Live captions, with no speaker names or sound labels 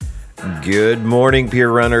Good morning,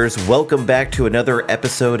 peer runners. Welcome back to another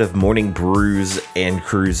episode of Morning Brews and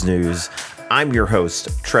Cruise News. I'm your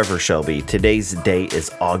host, Trevor Shelby. Today's date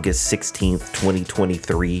is August 16th,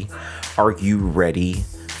 2023. Are you ready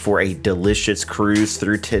for a delicious cruise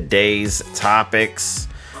through today's topics?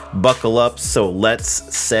 Buckle up, so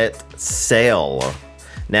let's set sail.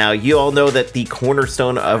 Now, you all know that the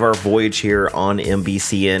cornerstone of our voyage here on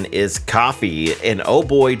MBCN is coffee. And oh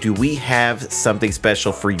boy, do we have something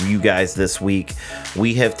special for you guys this week.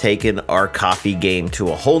 We have taken our coffee game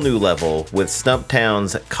to a whole new level with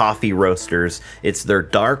Stumptown's Coffee Roasters. It's their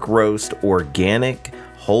dark roast organic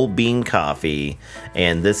whole bean coffee.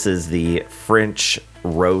 And this is the French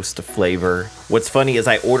roast flavor. What's funny is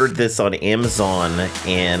I ordered this on Amazon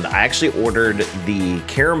and I actually ordered the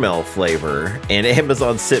caramel flavor and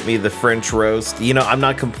Amazon sent me the French roast. You know, I'm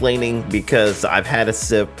not complaining because I've had a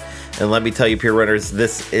sip, and let me tell you, peer runners,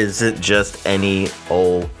 this isn't just any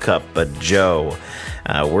old cup of joe.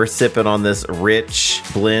 We're sipping on this rich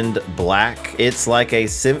blend black. It's like a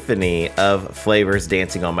symphony of flavors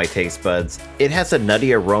dancing on my taste buds. It has a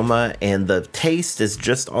nutty aroma and the taste is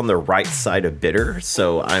just on the right side of bitter.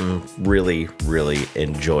 So I'm really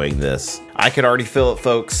enjoying this. I could already feel it,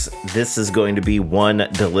 folks. This is going to be one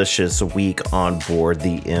delicious week on board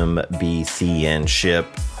the MBCN ship.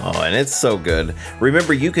 Oh, and it's so good.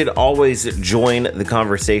 Remember, you could always join the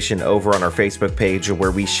conversation over on our Facebook page where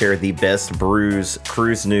we share the best brews,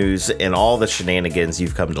 cruise news, and all the shenanigans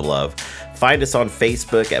you've come to love. Find us on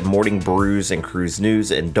Facebook at Morning Brews and Cruise News,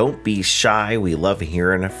 and don't be shy. We love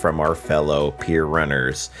hearing from our fellow peer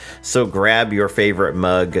runners. So grab your favorite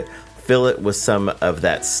mug, fill it with some of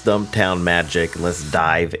that Stumptown magic, and let's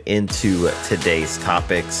dive into today's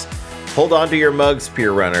topics. Hold on to your mugs,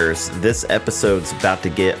 peer runners. This episode's about to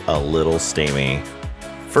get a little steamy.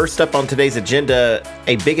 First up on today's agenda,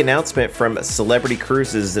 a big announcement from Celebrity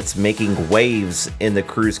Cruises that's making waves in the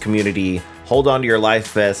cruise community. Hold on to your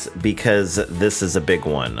life vests because this is a big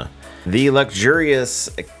one. The luxurious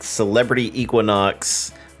Celebrity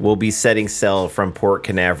Equinox will be setting sail from Port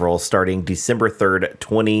Canaveral starting December 3rd,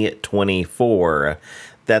 2024.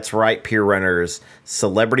 That's right, peer runners.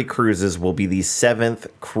 Celebrity Cruises will be the 7th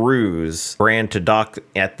cruise brand to dock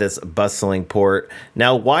at this bustling port.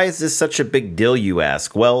 Now, why is this such a big deal, you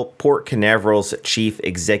ask? Well, Port Canaveral's Chief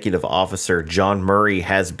Executive Officer, John Murray,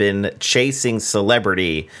 has been chasing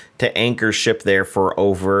Celebrity to anchor ship there for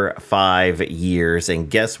over 5 years. And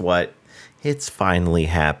guess what? It's finally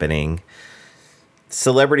happening.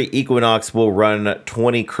 Celebrity Equinox will run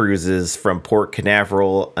 20 cruises from Port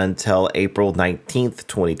Canaveral until April 19th,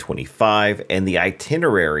 2025, and the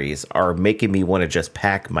itineraries are making me want to just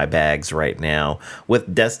pack my bags right now,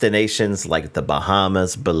 with destinations like the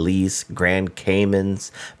Bahamas, Belize, Grand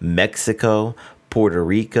Caymans, Mexico, Puerto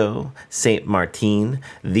Rico, St. Martin.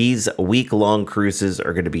 These week-long cruises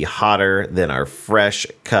are going to be hotter than our fresh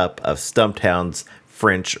cup of Stumptown's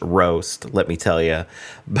French roast, let me tell you.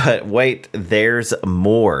 But wait, there's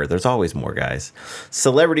more. There's always more, guys.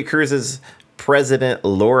 Celebrity Cruises President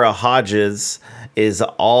Laura Hodges is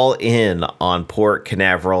all in on Port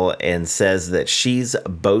Canaveral and says that she's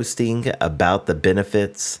boasting about the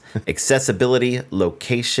benefits, accessibility,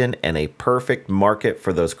 location, and a perfect market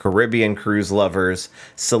for those Caribbean cruise lovers.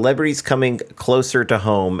 Celebrities coming closer to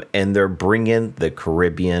home, and they're bringing the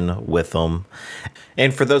Caribbean with them.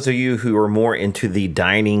 And for those of you who are more into the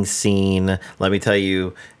dining scene, let me tell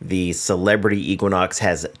you, the Celebrity Equinox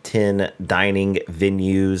has 10 dining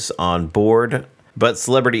venues on board. But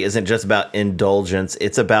Celebrity isn't just about indulgence,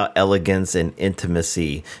 it's about elegance and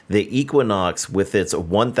intimacy. The Equinox, with its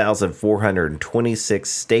 1,426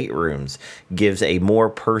 staterooms, gives a more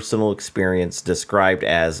personal experience described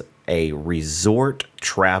as a resort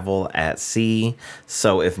travel at sea.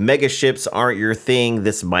 So if mega ships aren't your thing,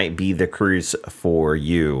 this might be the cruise for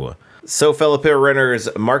you. So fellow peer runners,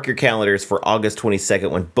 mark your calendars for August 22nd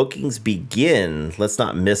when bookings begin. Let's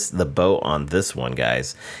not miss the boat on this one,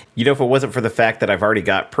 guys. You know, if it wasn't for the fact that I've already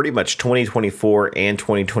got pretty much 2024 and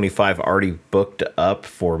 2025 already booked up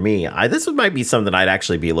for me, this might be something I'd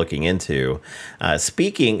actually be looking into.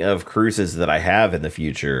 Speaking of cruises that I have in the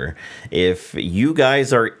future, if you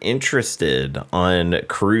guys are interested on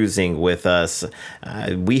cruising with us,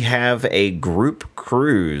 we have a group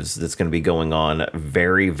cruise that's going to be going on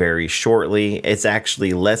very shortly. It's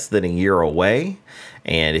actually less than a year away.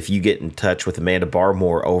 And if you get in touch with Amanda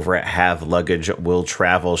Barmore over at Have Luggage Will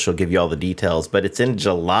Travel, she'll give you all the details. But it's in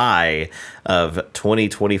July of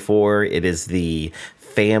 2024. It is the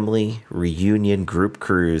Family Reunion Group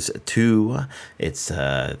Cruise 2. It's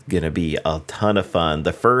going to be a ton of fun.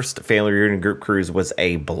 The first Family Reunion Group Cruise was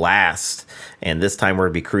a blast, and this time we're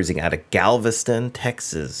going to be cruising out of Galveston,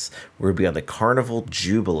 Texas. We're going to be on the Carnival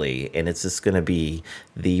Jubilee, and it's just going to be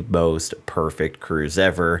the most perfect cruise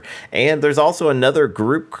ever. And there's also another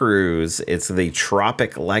group cruise. It's the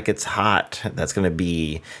Tropic Like It's Hot. That's going to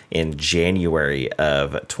be in January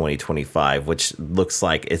of 2025, which looks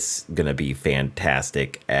like it's going to be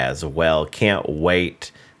fantastic as well. Can't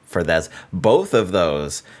wait for that. Both of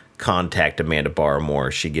those, contact Amanda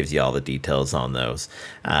Barmore. She gives you all the details on those.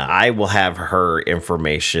 I will have her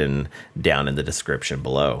information down in the description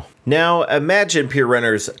below. Now, imagine, Pier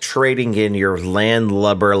Runners, trading in your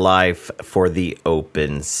landlubber life for the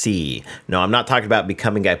open sea. No, I'm not talking about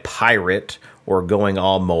becoming a pirate or going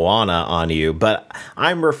all Moana on you, but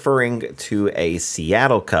I'm referring to a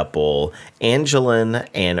Seattle couple, Angelin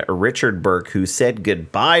and Richard Burke, who said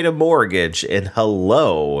goodbye to mortgage and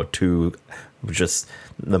hello to just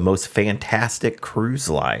the most fantastic cruise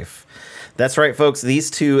life. That's right, folks. These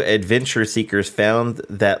two adventure seekers found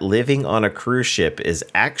that living on a cruise ship is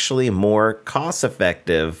actually more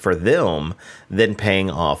cost-effective for them than paying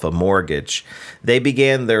off a mortgage. They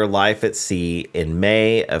began their life at sea in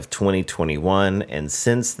May of 2021, and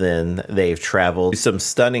since then, they've traveled to some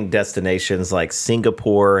stunning destinations like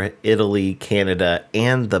Singapore, Italy, Canada,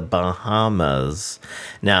 and the Bahamas.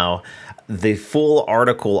 Now, the full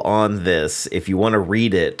article on this, if you want to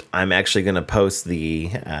read it, I'm actually going to post the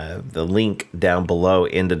link down below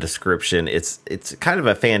in the description. It's kind of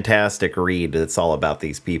a fantastic read. It's all about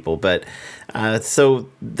these people. But so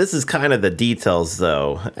this is kind of the details,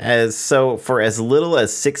 though. For as little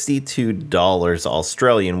as $62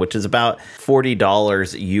 Australian, which is about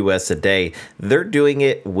 $40 US a day, they're doing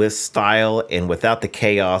it with style and without the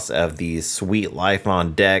chaos of the sweet life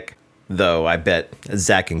on deck. Though I bet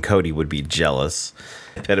Zach and Cody would be jealous.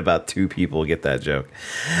 I bet about 2 people get that joke.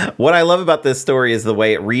 What I love about this story is the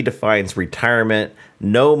way it redefines retirement.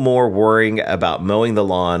 No more worrying about mowing the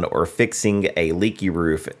lawn or fixing a leaky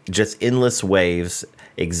roof. Just endless waves,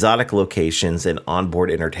 exotic locations, and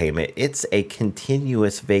onboard entertainment. It's a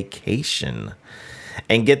continuous vacation.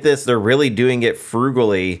 And get this, they're really doing it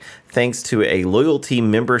frugally thanks to a loyalty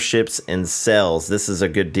memberships and sales. This is a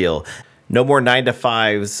good deal. No more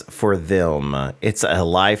 9-to-5s for them. It's a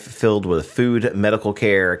life filled with food, medical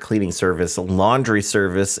care, cleaning service, laundry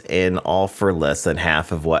service, and all for less than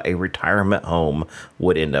half of what a retirement home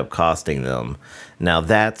would end up costing them. Now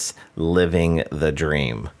that's living the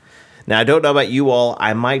dream. Now, I don't know about you all.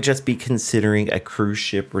 I might just be considering a cruise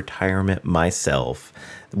ship retirement myself.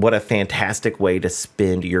 What a fantastic way to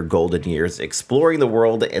spend your golden years exploring the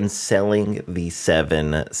world and sailing the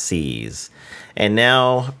 7 seas. And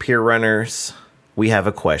now, Pier Runners, we have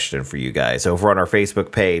a question for you guys over on our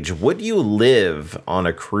Facebook page. Would you live on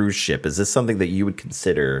a cruise ship? Is this something that you would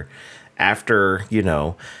consider after,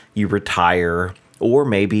 you retire, or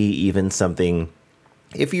maybe even something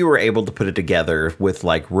if you were able to put it together with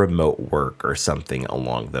like remote work or something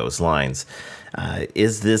along those lines?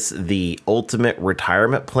 Is this the ultimate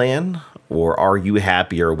retirement plan, or are you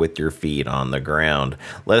happier with your feet on the ground?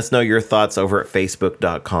 Let us know your thoughts over at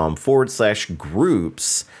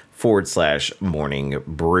facebook.com/groups/Morning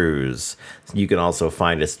Brews. You can also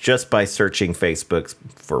find us just by searching Facebook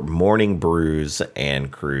for Morning Brews and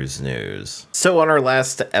Cruise News. So on our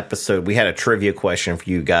last episode, we had a trivia question for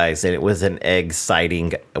you guys, and it was an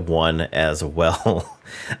egg-citing one as well.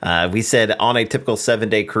 We said, on a typical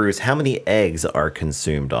 7-day cruise, how many eggs are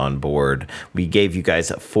consumed on board? We gave you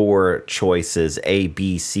guys 4 choices, A,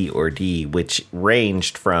 B, C, or D, which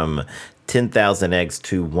ranged from 10,000 eggs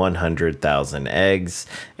to 100,000 eggs.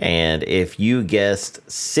 And if you guessed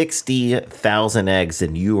 60,000 eggs,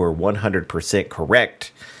 then you are 100%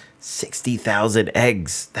 correct. 60,000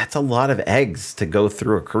 eggs. That's a lot of eggs to go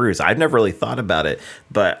through a cruise. I've never really thought about it,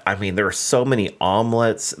 but I mean, there are so many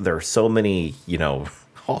omelets. There are so many,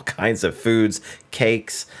 all kinds of foods,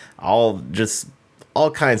 cakes, all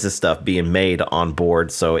kinds of stuff being made on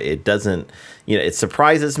board. So it doesn't, it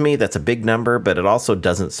surprises me. That's a big number, but it also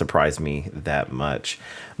doesn't surprise me that much.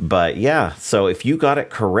 But yeah, so if you got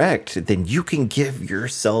it correct, then you can give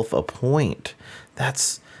yourself a point.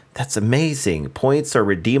 That's amazing. Points are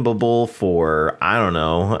redeemable for,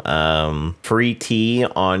 free tea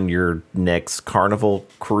on your next Carnival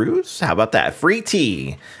cruise. How about that? Free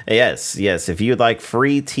tea. Yes. If you'd like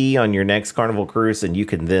free tea on your next Carnival cruise, and you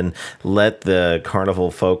can then let the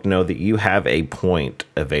Carnival folk know that you have a point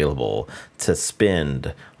available to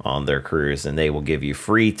spend on their cruise, and they will give you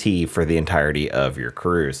free tea for the entirety of your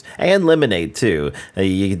cruise, and lemonade too.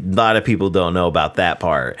 A lot of people don't know about that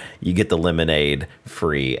part. You get the lemonade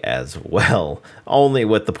free as well, only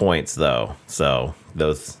with the points though. So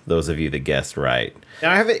those of you that guessed right.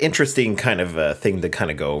 Now I have an interesting kind of thing to kind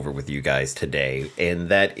of go over with you guys today, and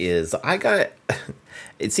that is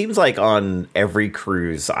it seems like on every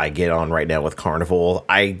cruise I get on right now with Carnival,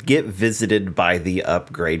 I get visited by the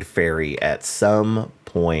upgrade ferry at some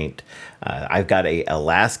point. I've got a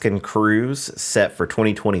Alaskan cruise set for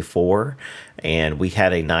 2024, and we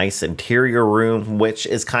had a nice interior room, which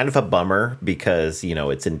is kind of a bummer because, you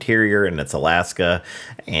know, it's interior and it's Alaska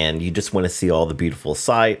and you just want to see all the beautiful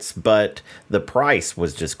sights, but the price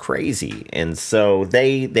was just crazy. And so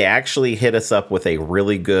they actually hit us up with a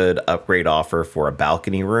really good upgrade offer for a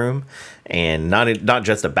balcony room, and not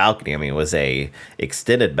just a balcony. I mean, it was a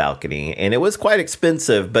extended balcony, and it was quite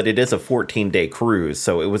expensive, but it is a 14-day cruise.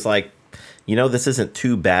 So it was like, you know, this isn't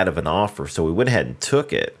too bad of an offer. So we went ahead and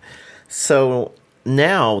took it. So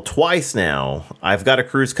twice now, I've got a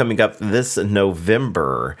cruise coming up this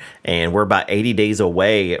November, and we're about 80 days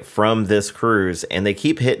away from this cruise, and they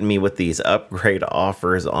keep hitting me with these upgrade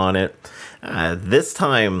offers on it. This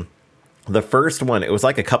time, the first one, it was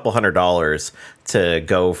like a couple $100 to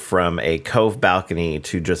go from a cove balcony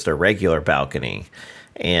to just a regular balcony.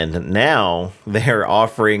 And now they're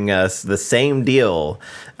offering us the same deal,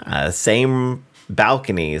 same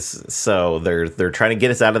balconies. So they're trying to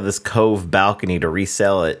get us out of this cove balcony to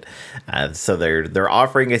resell it. So they're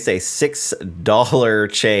offering us a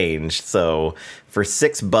 $6 change. So for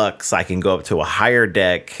 $6, I can go up to a higher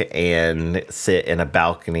deck and sit in a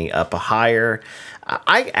balcony up higher.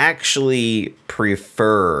 I actually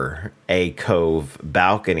prefer a cove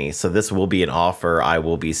balcony, so this will be an offer I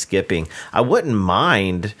will be skipping. I wouldn't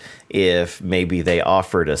mind if maybe they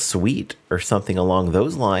offered a suite or something along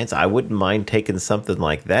those lines. I wouldn't mind taking something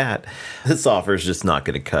like that. This offer is just not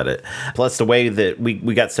going to cut it. Plus, the way that we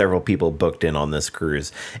got several people booked in on this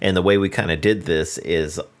cruise, and the way we kind of did this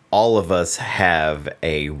is all of us have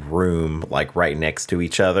a room like right next to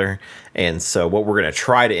each other. And so what we're going to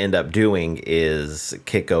try to end up doing is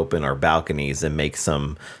kick open our balconies and make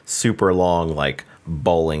some super long, like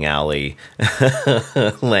bowling alley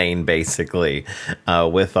lane, basically,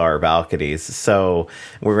 with our balconies. So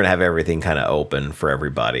we're going to have everything kind of open for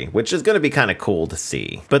everybody, which is going to be kind of cool to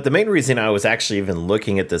see. But the main reason I was actually even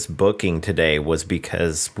looking at this booking today was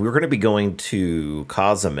because we're going to be going to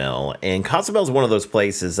Cozumel, and Cozumel is one of those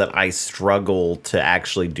places that I struggle to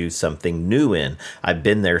actually do something new in. I've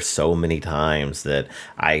been there so many times that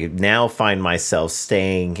I now find myself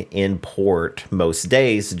staying in port most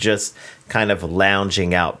days, just kind of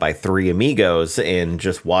lounging out by Three Amigos and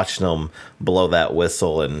just watching them blow that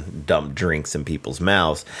whistle and dump drinks in people's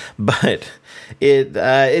mouths. But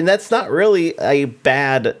and that's not really a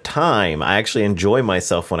bad time. I actually enjoy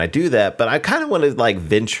myself when I do that, but I kind of want to like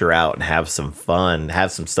venture out and have some fun,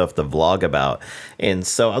 have some stuff to vlog about. And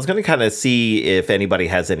so I was going to kind of see if anybody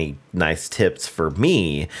has any nice tips for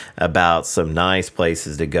me about some nice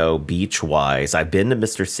places to go beach wise. I've been to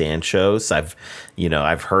Mr. Sancho's. I've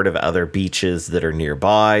heard of other beaches that are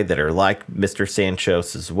nearby that are like Mr.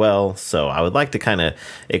 Sancho's as well. So I would like to kind of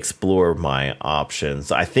explore my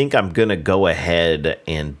options. I think I'm going to go ahead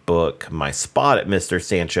and book my spot at Mr.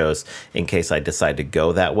 Sancho's in case I decide to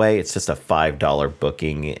go that way. It's just a $5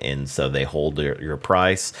 booking, and so they hold your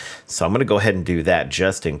price. So I'm going to go ahead and do that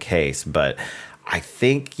just in case. But I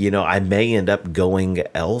think, I may end up going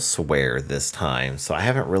elsewhere this time. So I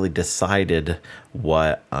haven't really decided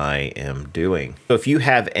what I am doing. So if you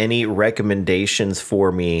have any recommendations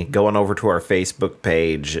for me, go on over to our Facebook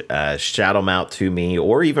page, shout them out to me,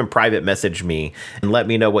 or even private message me and let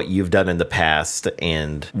me know what you've done in the past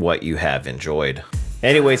and what you have enjoyed.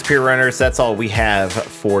 Anyways, Pier Runners, that's all we have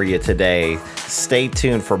for you today. Stay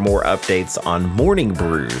tuned for more updates on Morning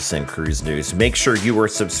Brews and Cruise News. Make sure you are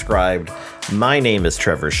subscribed. My name is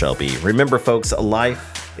Trevor Shelby. Remember, folks,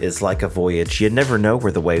 life is like a voyage. You never know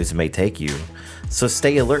where the waves may take you. So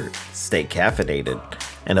stay alert, stay caffeinated,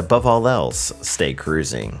 and above all else, stay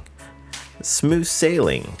cruising. Smooth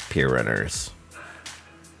sailing, Pier Runners.